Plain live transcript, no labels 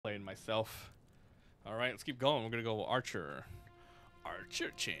myself. All right, let's keep going. We're gonna go Archer.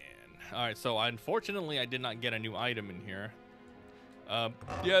 Archer-chan. All right, so unfortunately, I did not get a new item in here.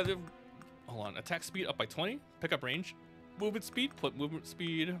 Yeah, hold on. Attack speed up by 20. Pickup range. Movement speed. Put movement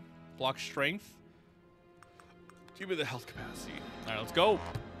speed. Block strength. Give me the health capacity. All right, let's go.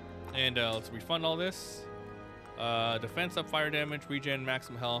 And let's refund all this. Defense up, fire damage, regen,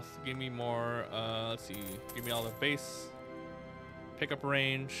 maximum health. Give me more. Let's see. Give me all the base. Pickup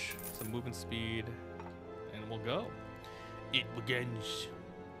range. Some movement speed. And we'll go. It begins.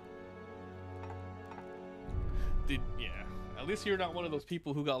 Yeah. At least you're not one of those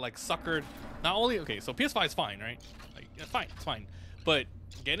people who got like suckered. Not only, okay, so PS5 is fine, right? Like, it's fine, it's fine. But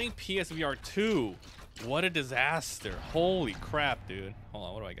getting PSVR 2, what a disaster. Holy crap, dude. Hold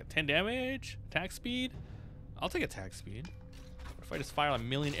on, what do I get? 10 damage? Attack speed? I'll take attack speed. What if I just fire a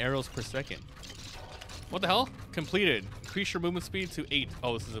million arrows per second? What the hell? Completed. Increase your movement speed to 8.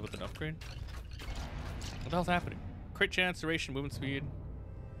 Oh, this is with an upgrade? What the hell's happening? Crit chance, duration, movement speed.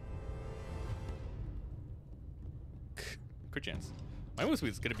 Crit chance. My movement speed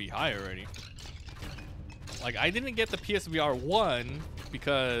is gonna be high already. Like, I didn't get the PSVR 1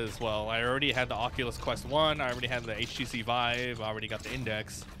 because, well, I already had the Oculus Quest 1, I already had the HTC Vive, I already got the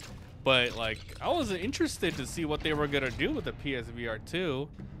Index. But, like, I was interested to see what they were gonna do with the PSVR 2.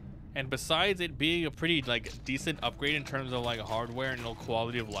 And besides it being a pretty, like, decent upgrade in terms of, like, hardware and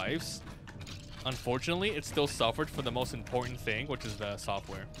quality of lives, unfortunately, it still suffered for the most important thing, which is the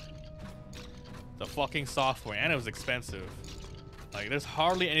software. The fucking software, and it was expensive. Like, there's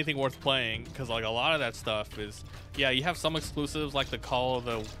hardly anything worth playing because, like, a lot of that stuff is, yeah, you have some exclusives like the Call of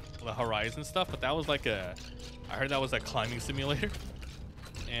the Horizon stuff, but that was like I heard that was a climbing simulator,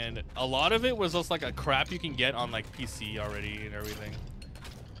 and a lot of it was just like a crap you can get on like PC already and everything.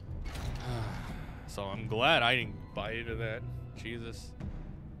 So I'm glad I didn't buy into that. Jesus,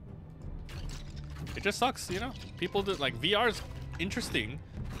 it just sucks, you know. People do, like, VR's interesting.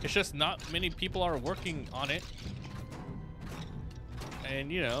 It's just not many people are working on it.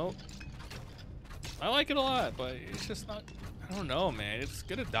 And, you know, I like it a lot, but it's just not, I don't know, man. It's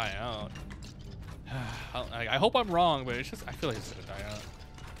gonna die out. I hope I'm wrong, but it's just, I feel like it's gonna die out.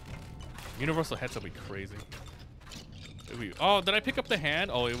 Universal headset would be crazy. Oh, did I pick up the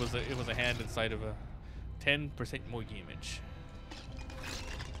hand? Oh, it was a hand inside of a 10% more damage.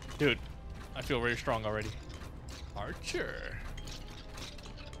 Dude, I feel very strong already. Archer.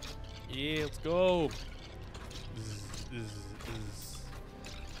 Yeah, let's go.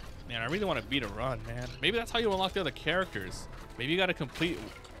 Man, I really want to beat a run, man. Maybe that's how you unlock the other characters. Maybe you got to complete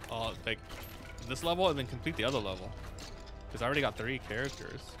like this level and then complete the other level. Because I already got 3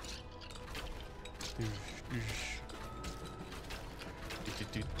 characters.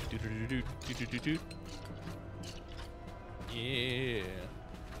 Yeah.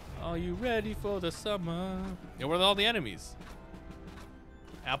 Are you ready for the summer? Yeah, where are all the enemies?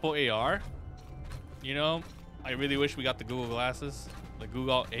 Apple AR. You know, I really wish we got the Google glasses. The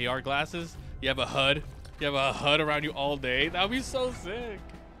Google AR glasses. You have a HUD. You have a HUD around you all day. That would be so sick.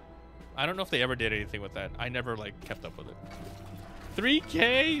 I don't know if they ever did anything with that. I never, like, kept up with it.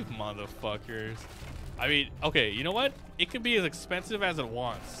 3K? Motherfuckers. I mean, okay, you know what? It can be as expensive as it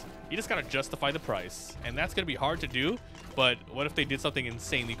wants. You just gotta justify the price. And that's gonna be hard to do, but what if they did something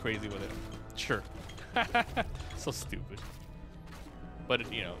insanely crazy with it? Sure. So stupid.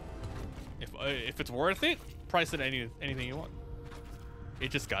 But, you know, if it's worth it, price it anything you want.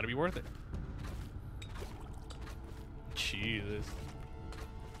 It just gotta be worth it. Jesus.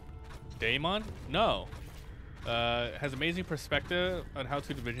 Daemon? No. Has amazing perspective on how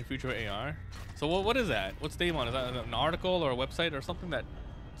to envision future AR. So what is that? What's Daemon? Is that an article or a website or something that,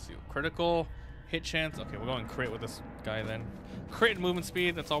 let's see, critical, hit chance? Okay, we're going crit with this guy then. Crit and movement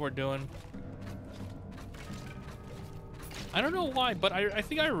speed, that's all we're doing. I don't know why, but I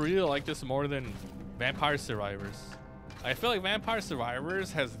think I really like this more than Vampire Survivors. I feel like Vampire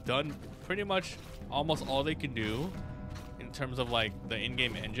Survivors has done pretty much almost all they can do in terms of like the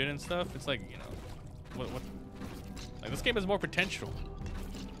in-game engine and stuff. It's like, you know, like this game has more potential.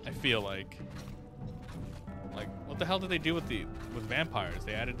 I feel like what the hell did they do with vampires?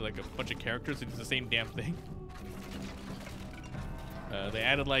 They added like a bunch of characters who do the same damn thing. They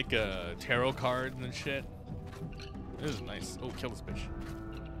added like tarot cards and shit. This is nice. Oh, kill this bitch.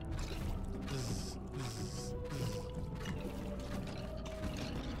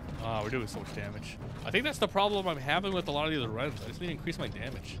 Oh, we're doing so much damage. I think that's the problem I'm having with a lot of these runs. I just need to increase my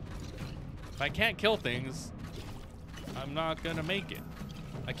damage. If I can't kill things, I'm not gonna make it.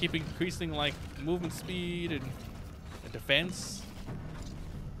 I keep increasing like movement speed and defense.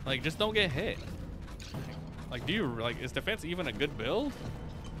 Like, just don't get hit. Like, is defense even a good build?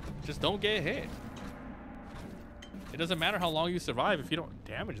 Just don't get hit. It doesn't matter how long you survive if you don't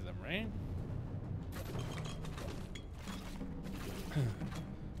damage them, right?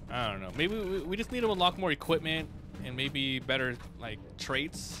 I don't know. Maybe we just need to unlock more equipment and maybe better like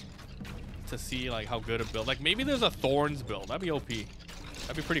traits to see like how good a build. Like maybe there's a thorns build. That'd be OP.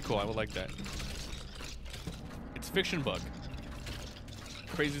 That'd be pretty cool. I would like that. It's fiction bug.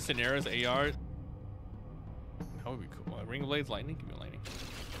 Crazy scenarios, AR. That would be cool. Ring blades, lightning. Give me lightning.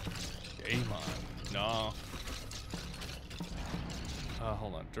 Game on. No.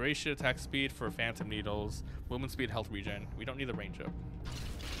 Hold on. Duration, attack speed for phantom needles. Movement speed, health regen. We don't need the range up.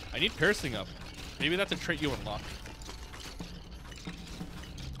 I need piercing up. Maybe that's a trait you unlock.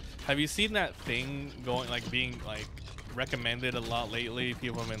 Have you seen that thing going, like, being, like, recommended a lot lately?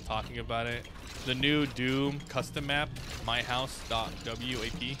 People have been talking about it. The new Doom custom map,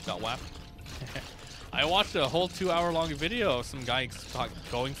 myhouse.wap.wap. I watched a whole 2-hour-long video of some guy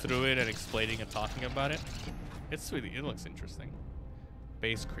going through it and explaining and talking about it. It's really, it looks interesting.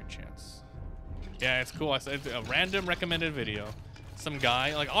 Base crit chance. Yeah, it's cool. It's a random recommended video. Some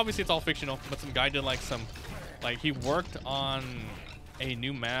guy, like obviously it's all fictional, but some guy did like some, like he worked on a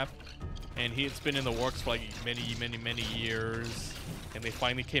new map and it's been in the works for like many years, and they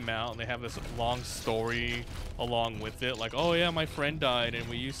finally came out and they have this long story along with it, like, oh yeah, my friend died and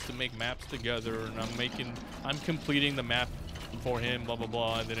we used to make maps together and I'm completing the map for him, blah blah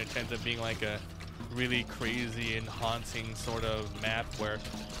blah, and then it ends up being like a really crazy and haunting sort of map where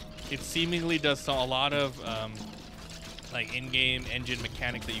it seemingly does a lot of like in-game engine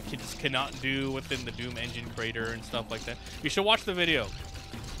mechanics that you just cannot do within the Doom engine creator and stuff like that. You should watch the video.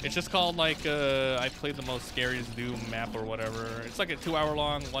 It's just called like I played the most scariest Doom map or whatever. It's like a 2-hour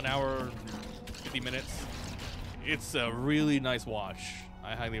long, 1 hour, 50 minutes. It's a really nice watch.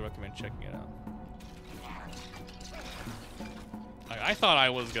 I highly recommend checking it out. I thought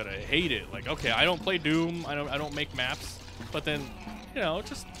I was gonna hate it. Like, okay, I don't play Doom. I don't make maps. But then, you know,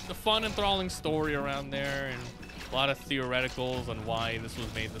 just a fun, enthralling story around there, and a lot of theoreticals on why this was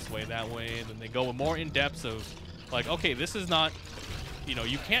made this way, that way. And then they go more in depth of, like, okay, this is not, you know,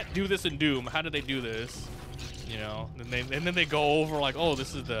 you can't do this in Doom. How did they do this? You know, and then they go over like, oh,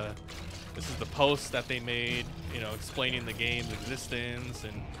 this is the post that they made, you know, explaining the game's existence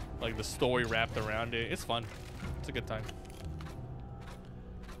and like the story wrapped around it. It's fun. It's a good time.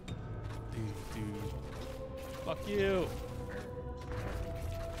 Dude. Fuck you.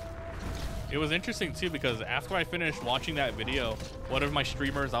 It was interesting too because after I finished watching that video, one of my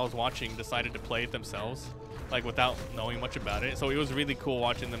streamers I was watching decided to play it themselves, like without knowing much about it. So it was really cool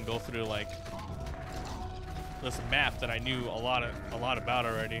watching them go through like this map that I knew a lot about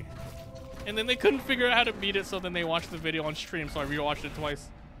already. And then they couldn't figure out how to beat it, so then they watched the video on stream, so I rewatched it twice.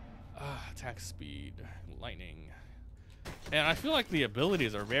 Attack speed, lightning. And I feel like the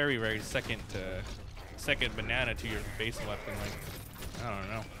abilities are very, very second banana to your base weapon. Like, I don't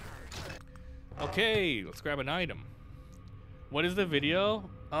know. Okay, let's grab an item. What is the video?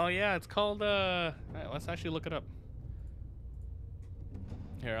 Oh yeah, it's called all right, let's actually look it up.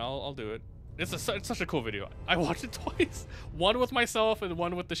 Here, I'll do it. It's such a cool video. I watched it twice. One with myself and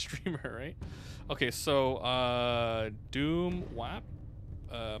one with the streamer, right? Okay, so Doom WAP,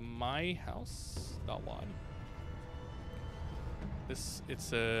 myhouse.wad. This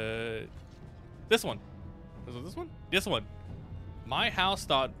one. Is it this one? This one.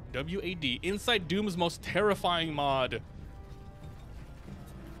 myhouse.wad, inside Doom's most terrifying mod.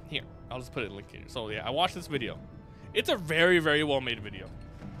 Here, I'll just put it in link here. So yeah, I watched this video. It's a very, very well made video.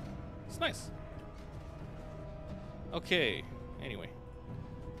 It's nice. Okay, anyway,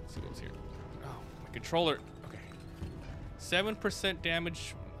 let's see what's here. Oh, my controller. Okay, 7%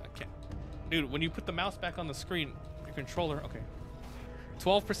 damage. I can't, dude. When you put the mouse back on the screen, your controller. Okay,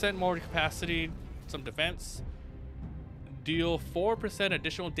 12% more capacity, some defense. Deal 4%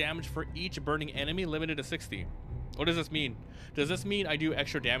 additional damage for each burning enemy, limited to 60. What does this mean? Does this mean I do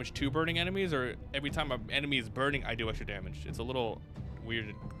extra damage to burning enemies, or every time an enemy is burning, I do extra damage? It's a little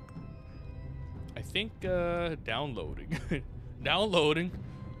weird. I think downloading. Downloading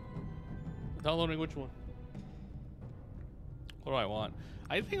which one? What do I want?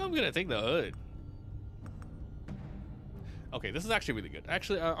 I think I'm gonna take the hood. Okay, this is actually really good.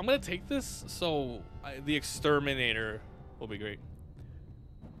 Actually, I'm gonna take this, so the exterminator will be great.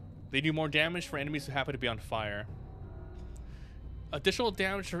 They do more damage for enemies who happen to be on fire. Additional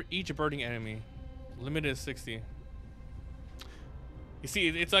damage for each burning enemy, limited to 60. You see,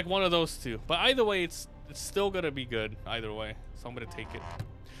 it's like one of those two. But either way, it's still gonna be good either way. So I'm gonna take it.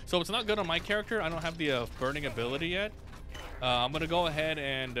 So it's not good on my character. I don't have the burning ability yet. I'm gonna go ahead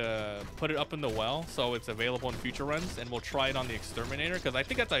and put it up in the well so it's available in future runs, and we'll try it on the exterminator because I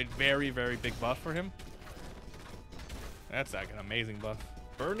think that's a very, very big buff for him. That's like an amazing buff.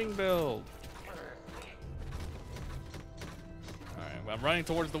 Burning build. All right, I'm running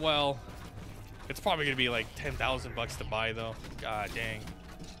towards the well. It's probably gonna be like 10,000 bucks to buy though. God dang,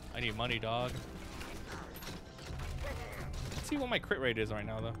 I need money, dog. Let's see what my crit rate is right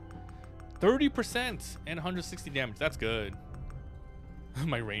now though. 30% and 160 damage. That's good.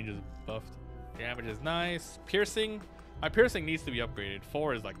 My range is buffed. Damage is nice. Piercing. My piercing needs to be upgraded.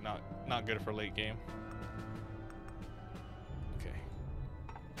 4 is like not good for late game. Okay.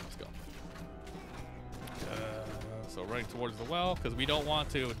 Let's go. So running towards the well because we don't want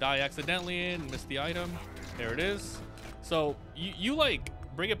to die accidentally and miss the item. There it is. So you like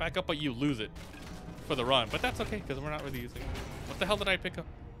bring it back up, but you lose it for the run. But that's okay because we're not really using it. What the hell did I pick up?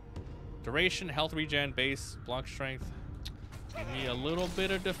 Duration, health regen, base, block strength. Give me a little bit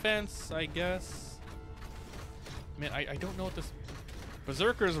of defense, I guess. Man, I don't know what this...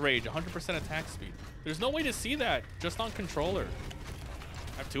 Berserker's Rage, 100% attack speed. There's no way to see that just on controller.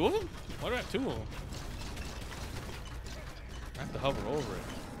 I have 2 of them? Why do I have 2 of them? I have to hover over it.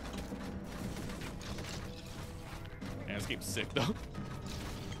 Man, this game's sick, though.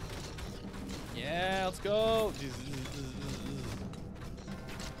 Yeah, let's go.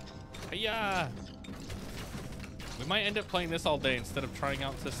 Yeah. We might end up playing this all day instead of trying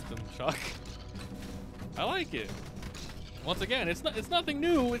out System Shock. I like it. Once again, it's nothing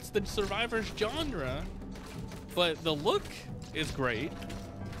new. It's the Survivors genre, but the look is great,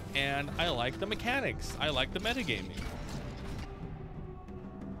 and I like the mechanics. I like the metagaming.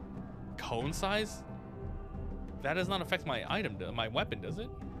 Cone size? That does not affect my item, my weapon, does it?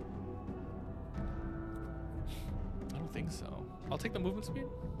 I don't think so. I'll take the movement speed.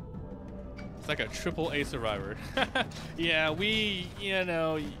 It's like a AAA Survivor. Yeah, we, you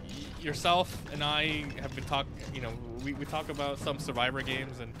know, yourself and I have been talking, you know, we talk about some Survivor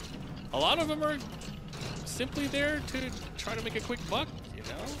games, and a lot of them are simply there to try to make a quick buck, you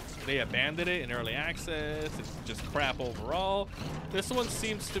know? They abandoned it in early access. It's just crap overall. This one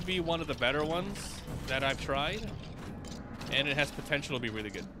seems to be one of the better ones that I've tried, and it has potential to be really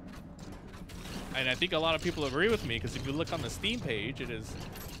good. And I think a lot of people agree with me, because if you look on the Steam page, it is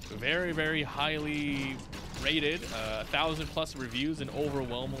very, very highly rated, 1,000+ reviews and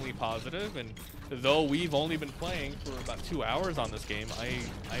overwhelmingly positive. And though we've only been playing for about 2 hours on this game,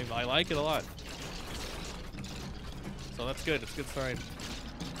 I like it a lot. So that's good. It's a good sign.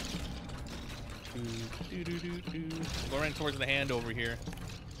 Going towards the hand over here.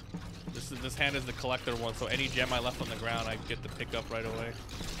 This hand is the collector one, so any gem I left on the ground, I get to pick up right away.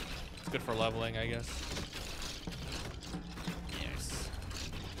 It's good for leveling, I guess.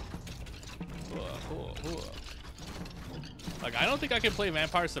 Like, I don't think I can play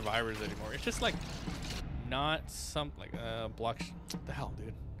Vampire Survivors anymore. It's just like not some like block. What the hell, dude?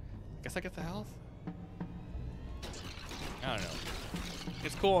 I guess I get the health. I don't know.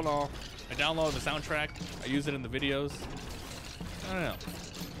 It's cool and all. I downloaded the soundtrack. I use it in the videos. I don't know.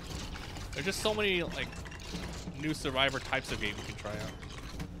 There's just so many like new Survivor types of games you can try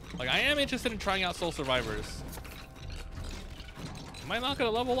out. Like, I am interested in trying out Soul Survivors. Am I not gonna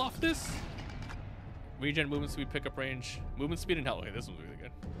level off this? Regen, movement speed, pickup range, movement speed, and health. Okay, this one's really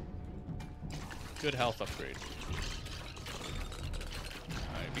good. Good health upgrade.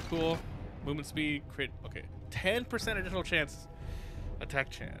 Alright, be cool. Movement speed, crit. Okay, 10% additional chance. Attack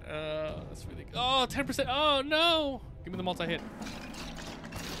chance. That's really good. Oh, 10%. Oh, no. Give me the multi-hit.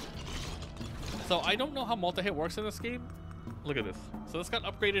 So I don't know how multi-hit works in this game. Look at this. So this got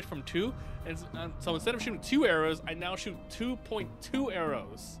upgraded from 2. And so instead of shooting 2 arrows, I now shoot 2.2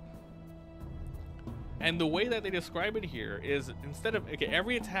 arrows. And the way that they describe it here is instead of, okay,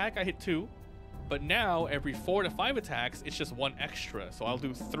 every attack I hit 2, but now every 4 to 5 attacks, it's just 1 extra. So I'll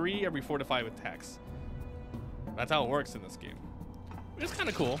do 3 every 4 to 5 attacks. That's how it works in this game. It's kind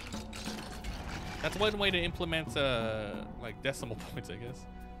of cool. That's one way to implement like decimal points, I guess.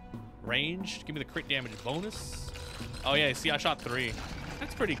 Range, give me the crit damage bonus. Oh yeah, see, I shot 3.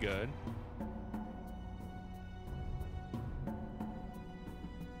 That's pretty good.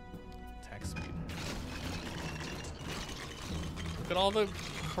 Attack speed. Look at all the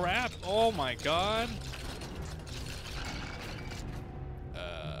crap. Oh my god.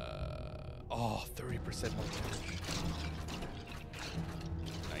 Oh, 30% more damage.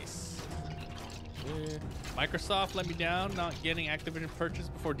 Nice. Yeah. Microsoft let me down, not getting Activision purchase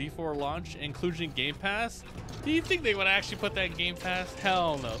before D4 launch, including Game Pass. Do you think they would actually put that in Game Pass?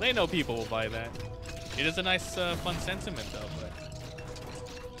 Hell no. They know people will buy that. It is a nice, fun sentiment, though, but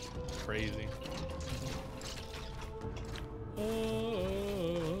crazy.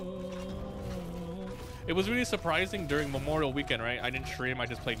 It was really surprising during Memorial Weekend, right? I didn't stream, I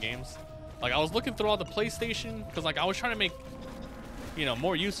just played games. Like, I was looking through all the PlayStation, because, like, I was trying to make, you know,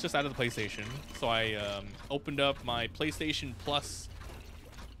 more use just out of the PlayStation. So I opened up my PlayStation Plus,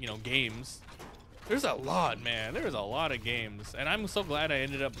 you know, games. There's a lot, man. There's a lot of games. And I'm so glad I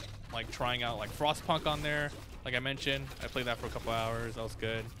ended up, like, trying out, like, Frostpunk on there. Like I mentioned, I played that for a couple hours. That was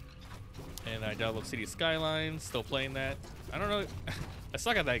good. And I downloaded City Skylines, still playing that. I don't know. I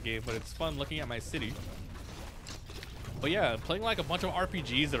suck at that game, but it's fun looking at my city. But yeah, playing like a bunch of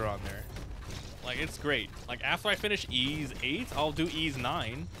RPGs that are on there. Like, it's great. Like, after I finish Ys 8, I'll do Ys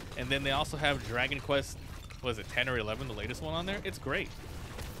 9. And then they also have Dragon Quest, what is it, 10 or 11, the latest one on there. It's great.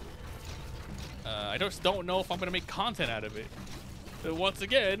 I just don't know if I'm going to make content out of it. But once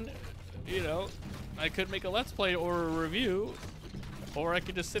again, you know, I could make a Let's Play or a review. Or I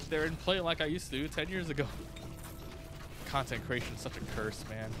could just sit there and play like I used to 10 years ago. Content creation is such a curse,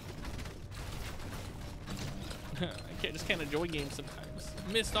 man. I just can't enjoy games sometimes.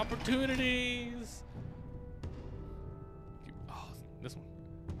 Missed opportunities. Oh, this one.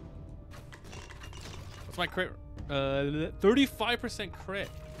 What's my crit? 35% crit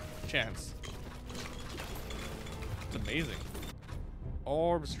chance. It's amazing.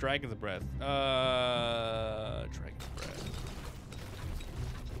 Orbs, Dragon's Breath. Dragon's Breath.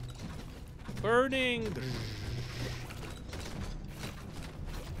 Burning.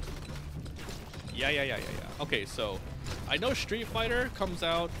 Yeah. Okay, so I know Street Fighter comes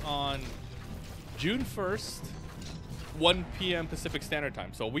out on June 1st, 1 p.m. Pacific Standard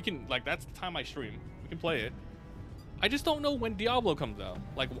Time. So we can, like, that's the time I stream. We can play it. I just don't know when Diablo comes out.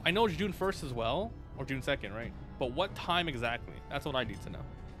 Like, I know it's June 1st as well, or June 2nd, right? But what time exactly? That's what I need to know.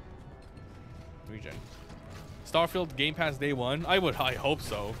 Regen. Starfield Game Pass day 1? I hope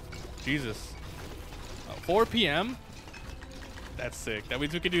so. Jesus. 4 p.m.? That's sick. That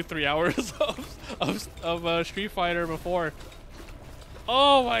means we can do 3 hours of Street Fighter before.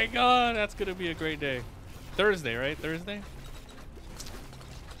 Oh my god, that's gonna be a great day. Thursday, right? Thursday?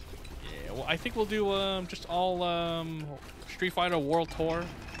 Yeah, well, I think we'll do just all Street Fighter World Tour.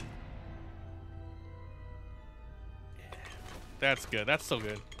 Yeah, that's good. That's so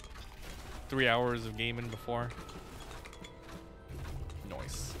good. 3 hours of gaming before.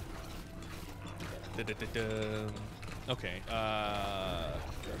 Nice. Okay,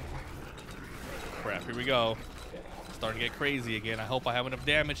 crap, here we go. Starting to get crazy again. I hope I have enough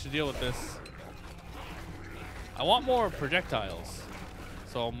damage to deal with this. I want more projectiles.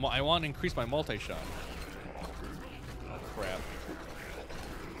 So I want to increase my multi-shot. Oh, crap.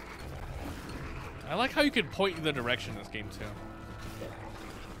 I like how you can point in the direction in this game, too.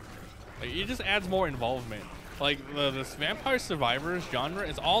 Like, it just adds more involvement. Like, this Vampire Survivors genre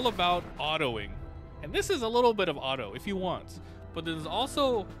is all about autoing. And this is a little bit of auto, if you want. But there's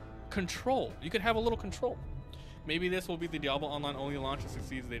also control. You can have a little control. Maybe this will be the Diablo Online only launch that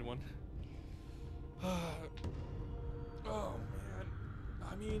succeeds day 1. Oh, man.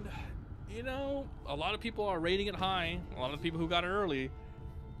 I mean, you know, a lot of people are rating it high. A lot of people who got it early.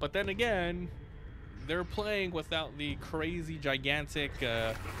 But then again, they're playing without the crazy, gigantic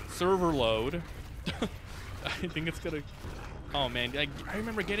server load. I think it's gonna... Oh man, I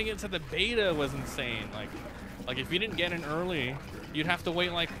remember getting into the beta was insane. Like if you didn't get in early, you'd have to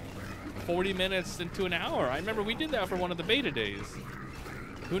wait like 40 minutes into an hour. I remember we did that for one of the beta days.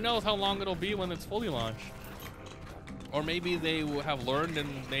 Who knows how long it'll be when it's fully launched? Or maybe they will have learned and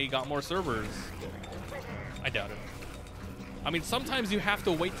they got more servers. I doubt it. I mean, sometimes you have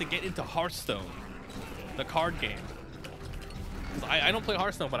to wait to get into Hearthstone, the card game. 'Cause I don't play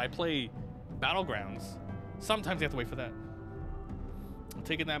Hearthstone, but I play Battlegrounds. Sometimes you have to wait for that.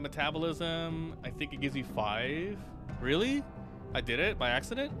 Taking that metabolism, I think it gives you 5. Really? I did it by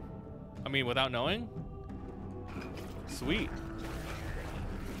accident? I mean, without knowing? Sweet.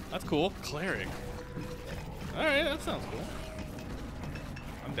 That's cool. Cleric. Alright, that sounds cool.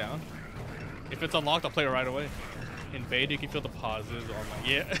 I'm down. If it's unlocked, I'll play it right away. In beta, you can feel the pauses. Oh my,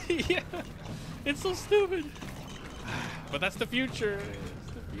 yeah. Yeah. It's so stupid. But that's the future.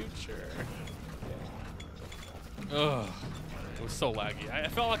 It's the future. Ugh. It was so laggy. I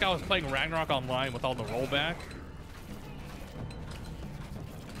felt like I was playing Ragnarok Online with all the rollback.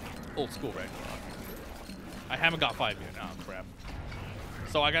 Old school Ragnarok. I haven't got 5 yet. Oh crap.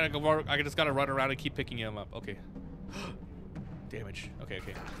 So I gotta go. I just gotta run around and keep picking him up. Okay. Damage. Okay.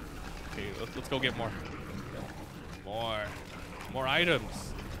 Okay. Let's go get more. More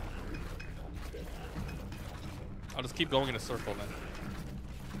items. I'll just keep going in a circle then.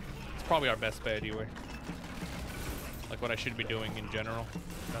 It's probably our best bet anyway. Like what I should be doing in general.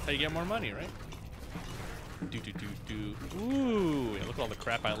 That's how you get more money, right? Ooh, yeah, look at all the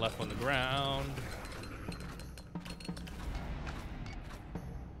crap I left on the ground.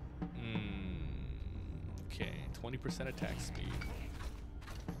 Okay, 20% attack speed.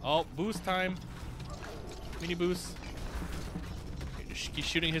 Oh, boost time. Mini boost. Okay, just keep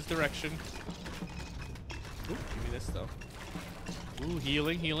shooting his direction. Ooh, give me this though. Ooh,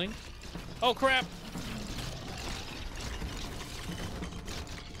 healing, healing. Oh crap!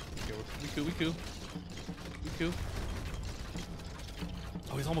 Okay, we cool.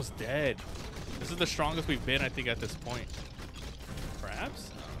 Oh, he's almost dead. This is the strongest we've been, I think, at this point. Perhaps?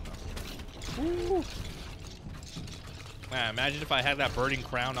 I don't know. Ooh. Man, imagine if I had that burning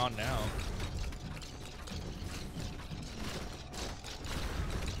crown on now.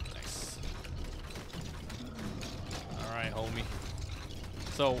 Nice. Alright, homie.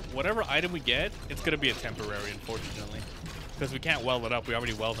 So, whatever item we get, it's gonna be a temporary, unfortunately. Because we can't weld it up. We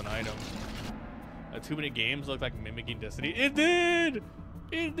already weld an item. Too many games look like mimicking Destiny. It did!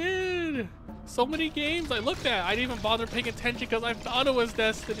 It did! So many games I looked at. I didn't even bother paying attention because I thought it was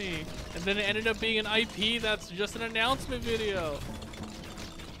Destiny. And then it ended up being an IP that's just an announcement video.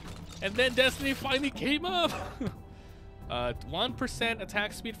 And then Destiny finally came up. 1%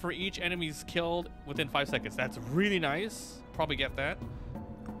 attack speed for each enemy's killed within 5 seconds. That's really nice. Probably get that.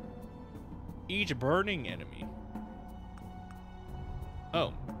 Each burning enemy.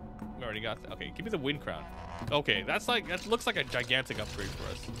 Oh. We already got that. Okay, give me the wind crown. Okay, that looks like a gigantic upgrade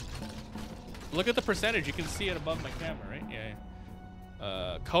for us. Look at the percentage. You can see it above my camera, right?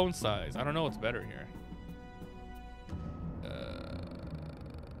 Yeah. Cone size. I don't know what's better here.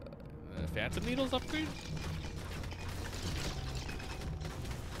 Phantom needles upgrade?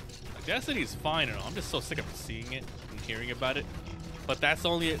 Destiny's fine and all. I'm just so sick of seeing it and hearing about it. But that's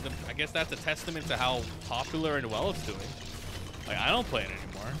only, I guess that's a testament to how popular and well it's doing. Like, I don't play it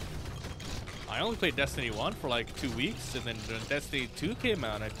anymore. I only played Destiny 1 for like 2 weeks, and then when Destiny 2 came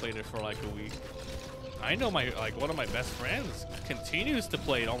out, I played it for like a week. I know one of my best friends continues to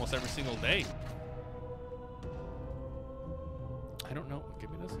play it almost every single day. I don't know.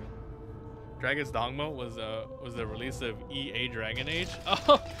 Give me this. Dragon's Dogma was the release of EA Dragon Age.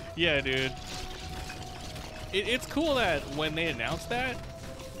 Oh yeah, dude. It's cool that when they announced that,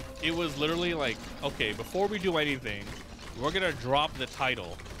 it was literally like, okay, before we do anything, we're gonna drop the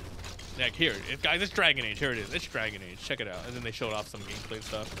title. Like, here, guys, it's Dragon Age. Here it is. It's Dragon Age. Check it out. And then they showed off some gameplay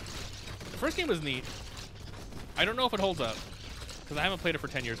stuff. The first game was neat. I don't know if it holds up because I haven't played it for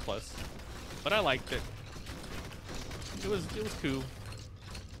 10 years plus, but I liked it. It was cool.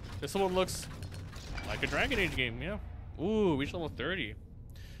 This one looks like a Dragon Age game, yeah. Ooh, reach level 30.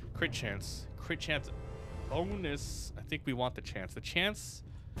 Crit chance. Crit chance bonus. I think we want the chance. The chance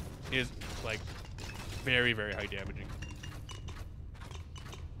is like very, very high damaging.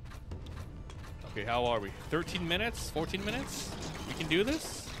 Okay, how are we? 13 minutes? 14 minutes? We can do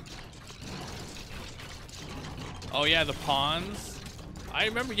this? Oh yeah, the pawns. I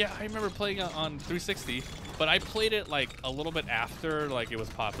remember playing on 360, but I played it like a little bit after like it was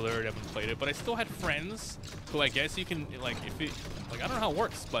popular and everyone played it, but I still had friends who I guess you can like, I don't know how it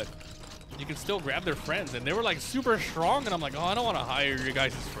works, but you can still grab their friends, and they were like super strong, and I'm like, oh, I don't want to hire your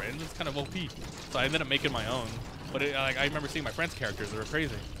guys' friends. It's kind of OP. So I ended up making my own. But like, I remember seeing my friends' characters. They were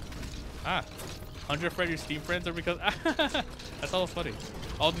crazy. 100 friends, your Steam friends are because that's all funny.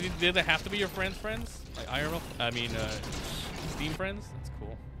 Oh, did they have to be your friends? Like IRL? I mean, Steam friends? That's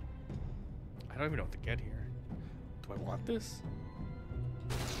cool. I don't even know what to get here. Do I want this?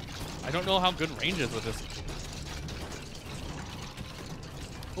 I don't know how good range is with this.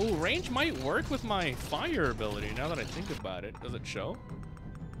 Oh, range might work with my fire ability now that I think about it. Does it show?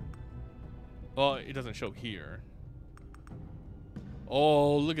 Well, it doesn't show here.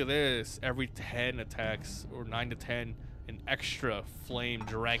 Oh, look at this. Every 10 attacks, or 9 to 10, an extra flame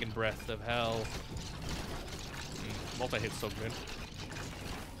dragon breath of hell. Multi-hit's so good.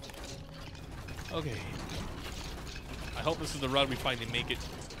 Okay. I hope this is the run we finally make it.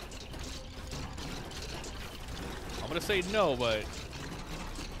 I'm gonna say no, but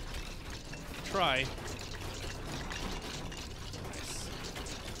try. Nice.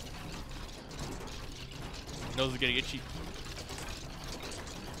 Nose is getting itchy.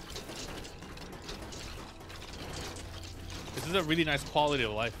 This is a really nice quality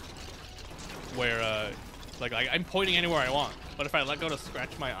of life where like I'm pointing anywhere I want, but if I let go to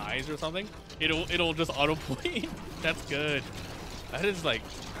scratch my eyes or something, it'll just auto point. That's good. That is like,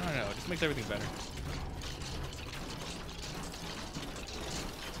 I don't know, it just makes everything better.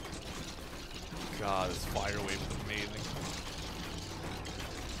 God, this fire wave is amazing.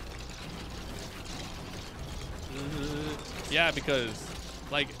 Yeah, because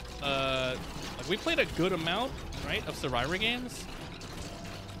Like we played a good amount, right, of Survivor games.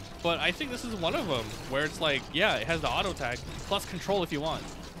 But I think this is one of them where it's like, yeah, it has the auto tag plus control if you want.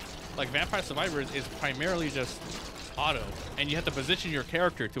 Like Vampire Survivors is primarily just auto, and you have to position your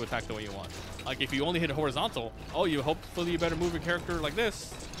character to attack the way you want. Like if you only hit horizontal, oh, you hopefully you better move your character like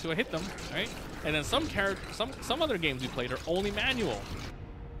this to hit them, right? And then some other games we played are only manual,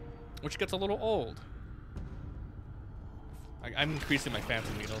 which gets a little old. I'm increasing my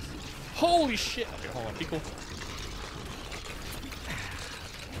phantom needles. Holy shit! Okay, hold on, be cool.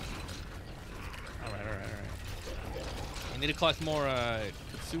 All right. I need to collect more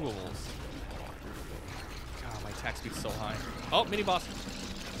consumables. God, my attack speed's so high. Oh, mini boss.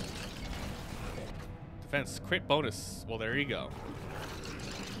 Defense, crit bonus. Well, there you go.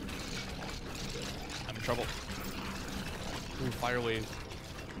 I'm in trouble. Ooh, fire wave.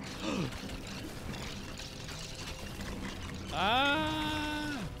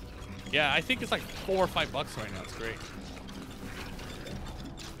 Yeah, I think it's like $4 or $5 right now. It's great.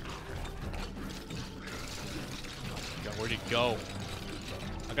 God, where'd it go?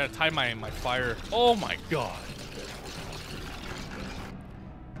 I gotta time my fire. Oh my god.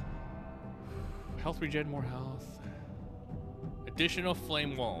 Health regen, more health. Additional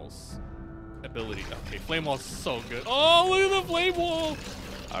flame walls. Ability. Okay, flame wall's so good. Oh, look at the flame wall.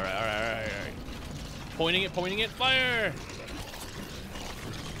 All right. Pointing it, fire.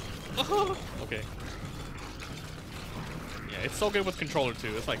 Oh, okay. Yeah, it's so good with controller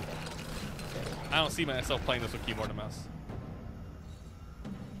too. It's like, I don't see myself playing this with keyboard and mouse.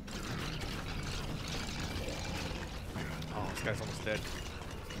 Oh, this guy's almost dead.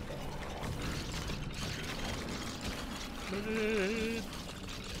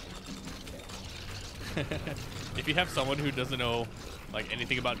 If you have someone who doesn't know like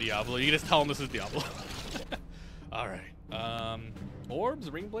anything about Diablo, you can just tell them this is Diablo. All right. Orbs,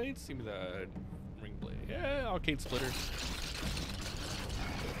 ring blades. See me the ring blade. Yeah, arcade splitters.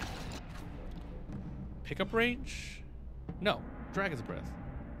 Pickup range? No, Dragon's Breath.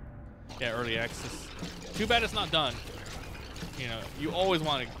 Yeah, early access. Too bad it's not done. You know, you always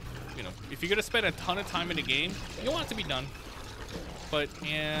want to. You know, if you're gonna spend a ton of time in the game, you want it to be done. But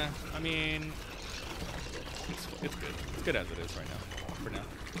yeah, I mean, it's good. It's good as it is right now. For now.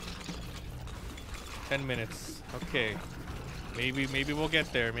 10 minutes. Okay. Maybe we'll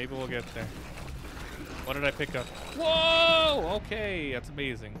get there. Maybe we'll get there. What did I pick up? Whoa! Okay, that's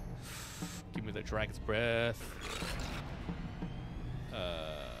amazing. Give me the Dragon's Breath.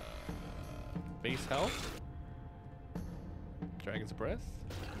 Base health. Dragon's Breath.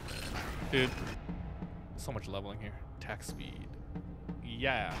 Dude, so much leveling here. Attack speed.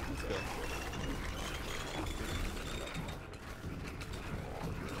 Yeah, let's go.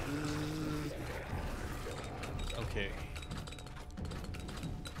 Okay.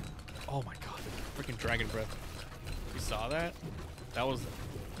 Oh my god, freaking Dragon Breath. You saw that? That was...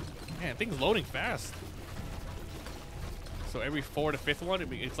 Man, things loading fast. So every 4th to 5th one,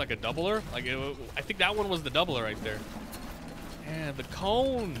 it's like a doubler. Like I think that one was the doubler right there. Man, the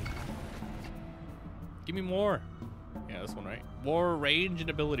cone. Give me more. Yeah, this one, right? More range and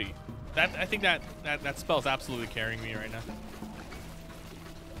ability. I think that spell's absolutely carrying me right now.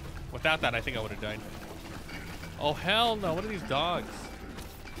 Without that, I think I would have died. Oh hell no! What are these dogs?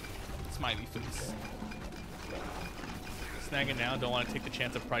 Smiley face. Snagging now. Don't want to take the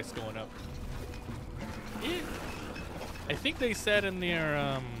chance of price going up. Yeah. I think they said in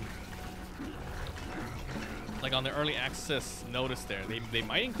their like on the early access notice there, they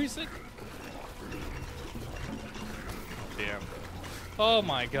might increase it. Damn. Oh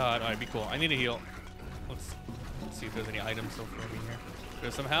my god. Alright, be cool. I need a heal. Let's see if there's any items still for me here.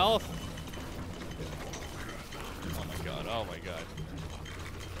 There's some health. Oh my god. Oh my god.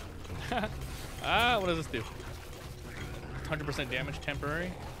 Ah, what does this do? 100% damage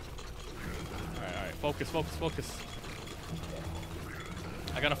temporary. Alright. Focus.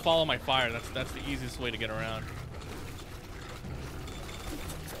 I gotta follow my fire. That's the easiest way to get around.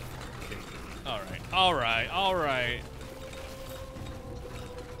 Okay. Alright.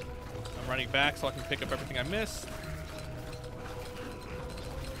 I'm running back so I can pick up everything I missed.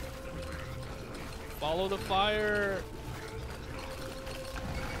 Follow the fire.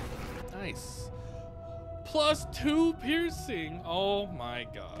 Nice. +2 piercing. Oh my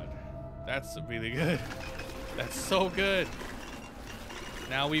god. That's really good. That's so good.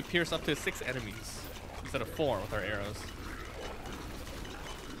 Now we pierce up to 6 enemies instead of 4 with our arrows.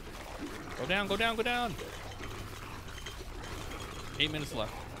 Go down. 8 minutes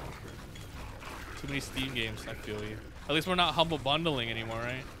left. Too many Steam games, I feel you. At least we're not humble bundling anymore,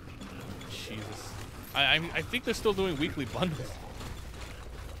 right? Jesus. I think they're still doing weekly bundles.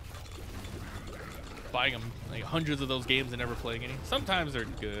 buying them like hundreds of those games and never playing any. Sometimes they're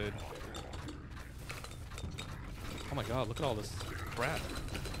good. Oh my god, look at all this crap.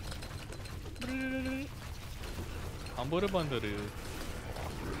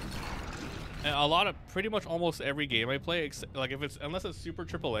 And a lot of, pretty much almost every game I play, like if it's, unless it's super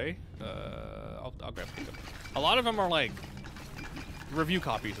AAA, I'll grab it. A lot of them are like review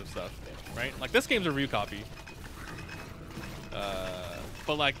copies of stuff, right? Like this game's a review copy.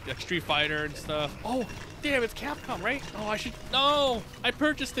 But like Street Fighter and stuff. Oh, damn, it's Capcom, right? Oh, I should, no, I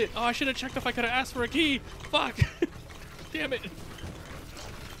purchased it. Oh, I should have checked if I could have asked for a key. Fuck. Damn it.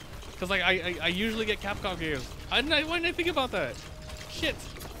 Cause like I usually get Capcom games. Why didn't I think about that? Shit.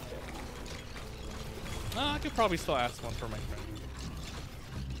 I could probably still ask one for my friend.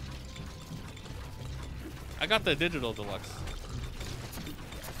 I got the digital deluxe.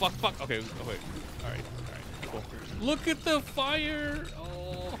 Fuck. Okay, oh wait. Alright, cool. Look at the fire!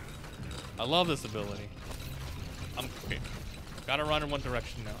 Oh, I love this ability. Okay. Gotta run in one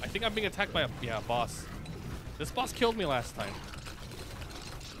direction now. I think I'm being attacked by a boss. This boss killed me last time.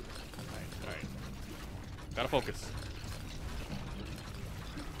 Alright. Gotta focus.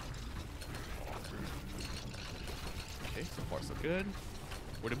 Okay, so far so good.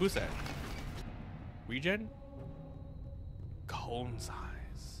 Where the boost at? Regen? Cone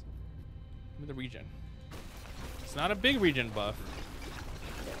size. Give me the regen. It's not a big regen buff,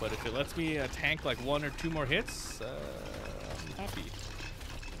 but if it lets me tank like 1 or 2 more hits, I'm happy.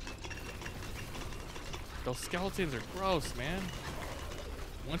 Those skeletons are gross, man.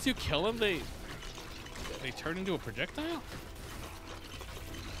 Once you kill them, they turn into a projectile?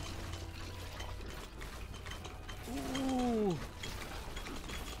 Ooh.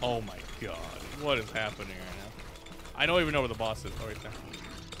 Oh my god. What is happening right now? I don't even know where the boss is. Oh, right there.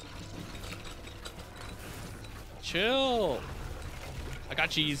 Chill. I got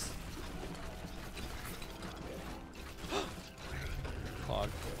cheese. Clog.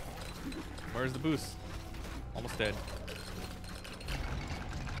 Where's the boost? Almost dead.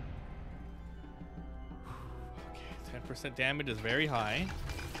 Okay, 10% damage is very high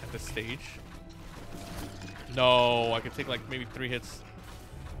at this stage. No, I could take like maybe 3 hits.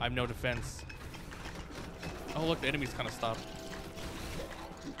 I have no defense. Oh look, the enemies kind of stopped.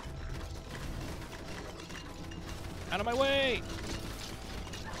 Out of my way!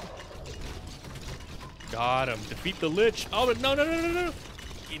 Got him. Defeat the Lich. Oh no!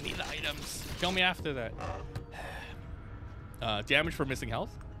 Give me the items. Kill me after that. Damage for missing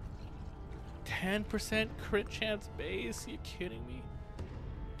health. 10% crit chance base. Are you kidding me?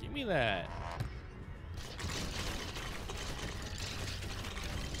 Give me that.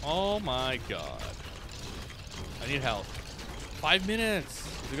 Oh my god. I need health. 5 minutes.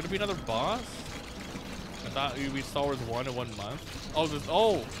 Is there gonna be another boss? I thought we Star Wars 1 in 1 month.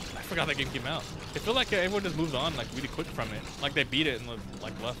 Oh, I forgot that game came out. I feel like everyone just moved on like really quick from it. Like they beat it and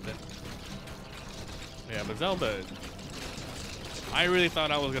like left it. Yeah, but Zelda, I really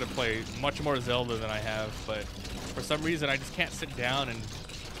thought I was gonna play much more Zelda than I have, but for some reason I just can't sit down and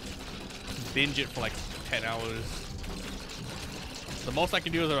binge it for like 10 hours. The most I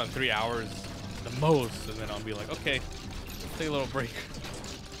can do is around 3 hours, the most, and then I'll be like, okay, take a little break.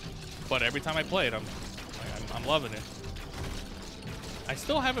 But every time I play it, I'm loving it. I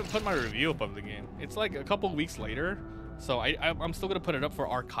still haven't put my review up of the game. It's like a couple weeks later, so I'm still gonna put it up for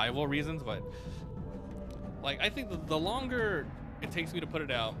archival reasons. But like, I think the longer it takes me to put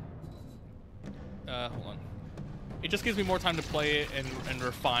it out, hold on, it just gives me more time to play it and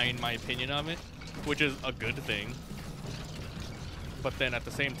refine my opinion of it, which is a good thing. But then at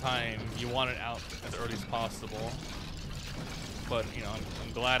the same time, you want it out as early as possible. But you know,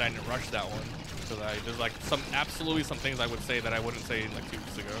 I'm glad I didn't rush that one, because there's like absolutely some things I would say that I wouldn't say like 2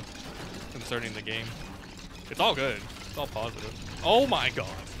 weeks ago concerning the game. It's all good. It's all positive. Oh my god.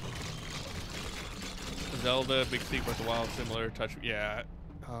 Zelda, Big Sleep, Breath of the Wild, similar touch. Yeah.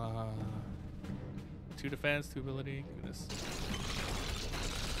 2 defense, 2 ability. Goodness.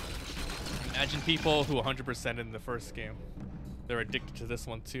 Imagine people who 100% in the first game. They're addicted to this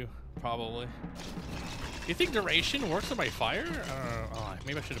one too, probably. You think duration works on my fire? Oh,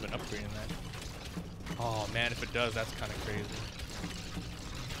 maybe I should have been upgrading that. Oh man, if it does, that's kind of crazy.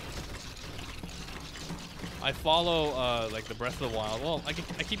 I follow like the Breath of the Wild. Well, I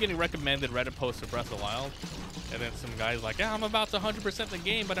keep getting recommended Reddit posts for Breath of the Wild, and then some guys like, yeah, I'm about to 100% the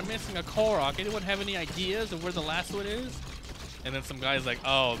game, but I'm missing a Korok. Anyone have any ideas of where the last one is? And then some guys like,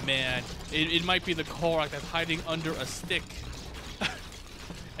 oh man, it might be the Korok that's hiding under a stick.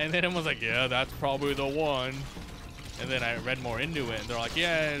 And then everyone's like, yeah, that's probably the one. And then I read more into it, and they're like,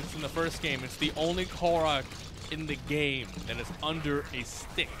 yeah, it's in the first game. It's the only Korok in the game that is under a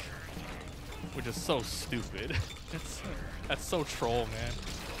stick. which is so stupid. That's so troll, man.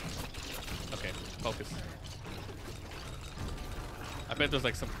 Okay, focus. I bet there's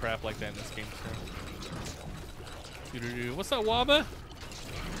like some crap like that in this game too. What's up, Waba?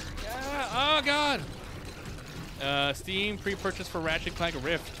 Yeah, oh god. Steam pre-purchase for Ratchet Clank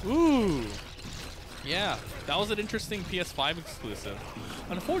Rift. Ooh. Yeah, that was an interesting PS5 exclusive.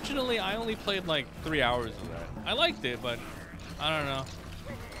 Unfortunately, I only played like 3 hours of that. I liked it, but I don't know.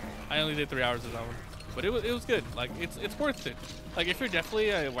 I only did 3 hours of that one, but it was good. Like it's worth it. Like if you're definitely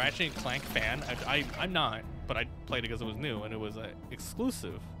a Ratchet & Clank fan, I'm not, but I played it because it was new and it was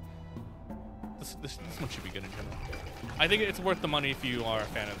exclusive. This one should be good in general. I think it's worth the money if you are a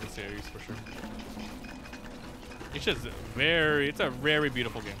fan of the series for sure. It's just it's a very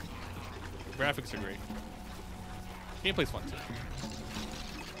beautiful game. The graphics are great. Gameplay's fun too.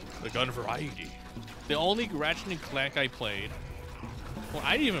 The gun variety. The only Ratchet & Clank I played. Well,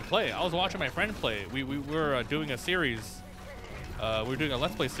 I didn't even play it. I was watching my friend play it. We were doing a series. We were doing a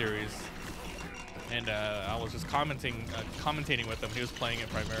Let's Play series, and I was just commentating with him. He was playing it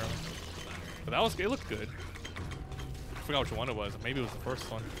primarily, but it looked good. I forgot which one it was. Maybe it was the first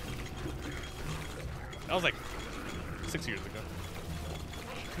one. That was like 6 years ago.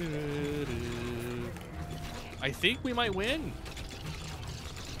 I think we might win.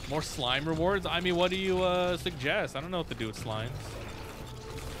 More slime rewards. I mean, what do you suggest? I don't know what to do with slimes.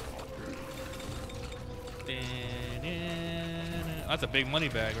 That's a big money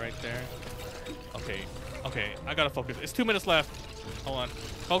bag right there. Okay, I gotta focus. It's 2 minutes left. Hold on.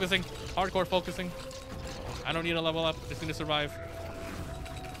 Focusing. Hardcore focusing. I don't need to level up. Just need to survive.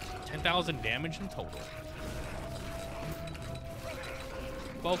 10,000 damage in total.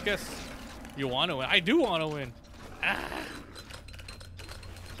 Focus. You want to win. I do want to win. Ah.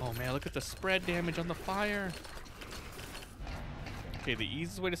 Oh man, look at the spread damage on the fire. Okay, the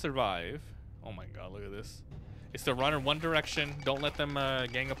easiest way to survive. Oh my god, look at this. It's to run in one direction. Don't let them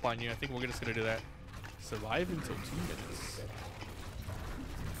gang up on you. I think we're just gonna do that. Survive until 2 minutes.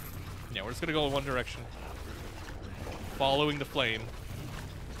 Yeah, we're just gonna go in one direction. Following the flame.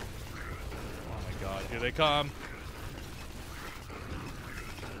 Oh my god, here they come.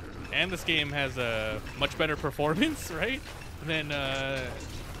 And this game has a much better performance, right? Than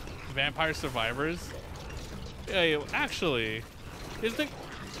Vampire Survivors. Yeah, actually, is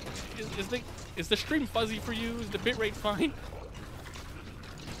the stream fuzzy for you? Is the bitrate fine?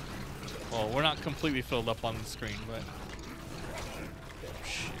 Well, we're not completely filled up on the screen, but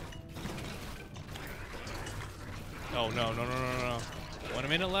shit. Oh no. 1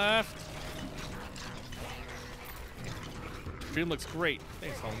 minute left. Stream looks great.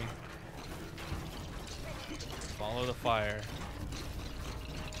 Thanks, homie. Follow the fire.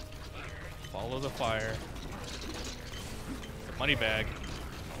 Follow the fire. The money bag.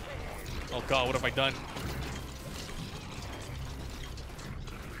 Oh god, what have I done?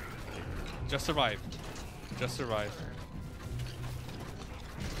 Just survive. Just survive.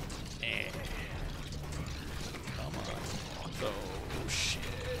 And come on. So shit.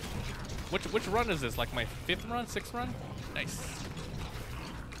 Which run is this? Like my 5th run? 6th run? Nice.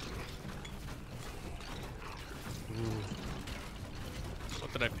 Ooh.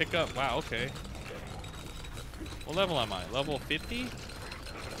 What did I pick up? Wow, okay. What level am I? Level 50? Okay.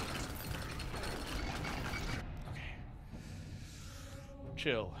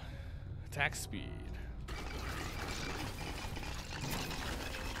 Chill. Attack speed.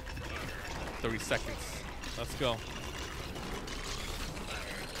 30 seconds. Let's go.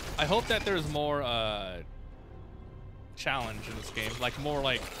 I hope that there's more challenge in this game. Like more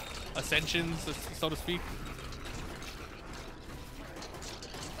like ascensions, so to speak.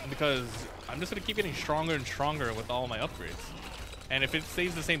 Because I'm just gonna keep getting stronger and stronger with all my upgrades. And if it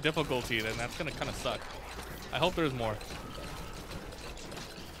stays the same difficulty, then that's gonna kind of suck. I hope there's more.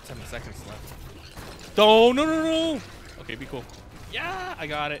 7 seconds left. Oh, no. Okay, be cool. Yeah, I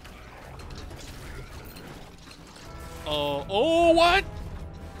got it. Oh, what?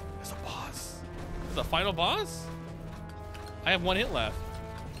 It's a boss. It's a final boss? I have 1 hit left.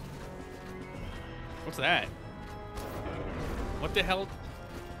 What's that? What the hell?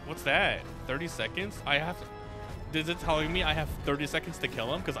 What's that? 30 seconds? I have to... Is it telling me I have 30 seconds to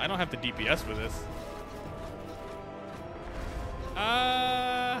kill him? Because I don't have the DPS for this.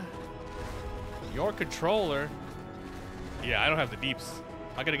 Your controller. Yeah, I don't have the deeps.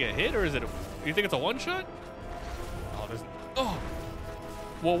 Am I gonna get hit or is it... Do you think it's a one-shot? Oh, there's... Oh!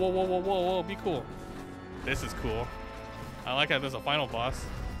 Whoa. Be cool. This is cool. I like how there's a final boss.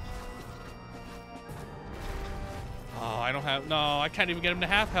 Oh, I don't have... No, I can't even get him to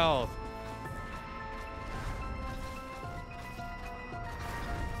half health.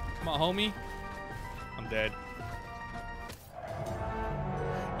 Come on, homie. dead.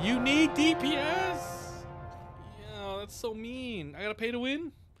 You need DPS? Yo, that's so mean. I gotta pay to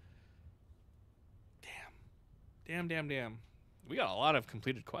win? Damn. We got a lot of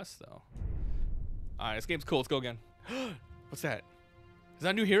completed quests, though. Alright, this game's cool. Let's go again. What's that? Is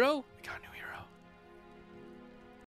that a new hero? We got a new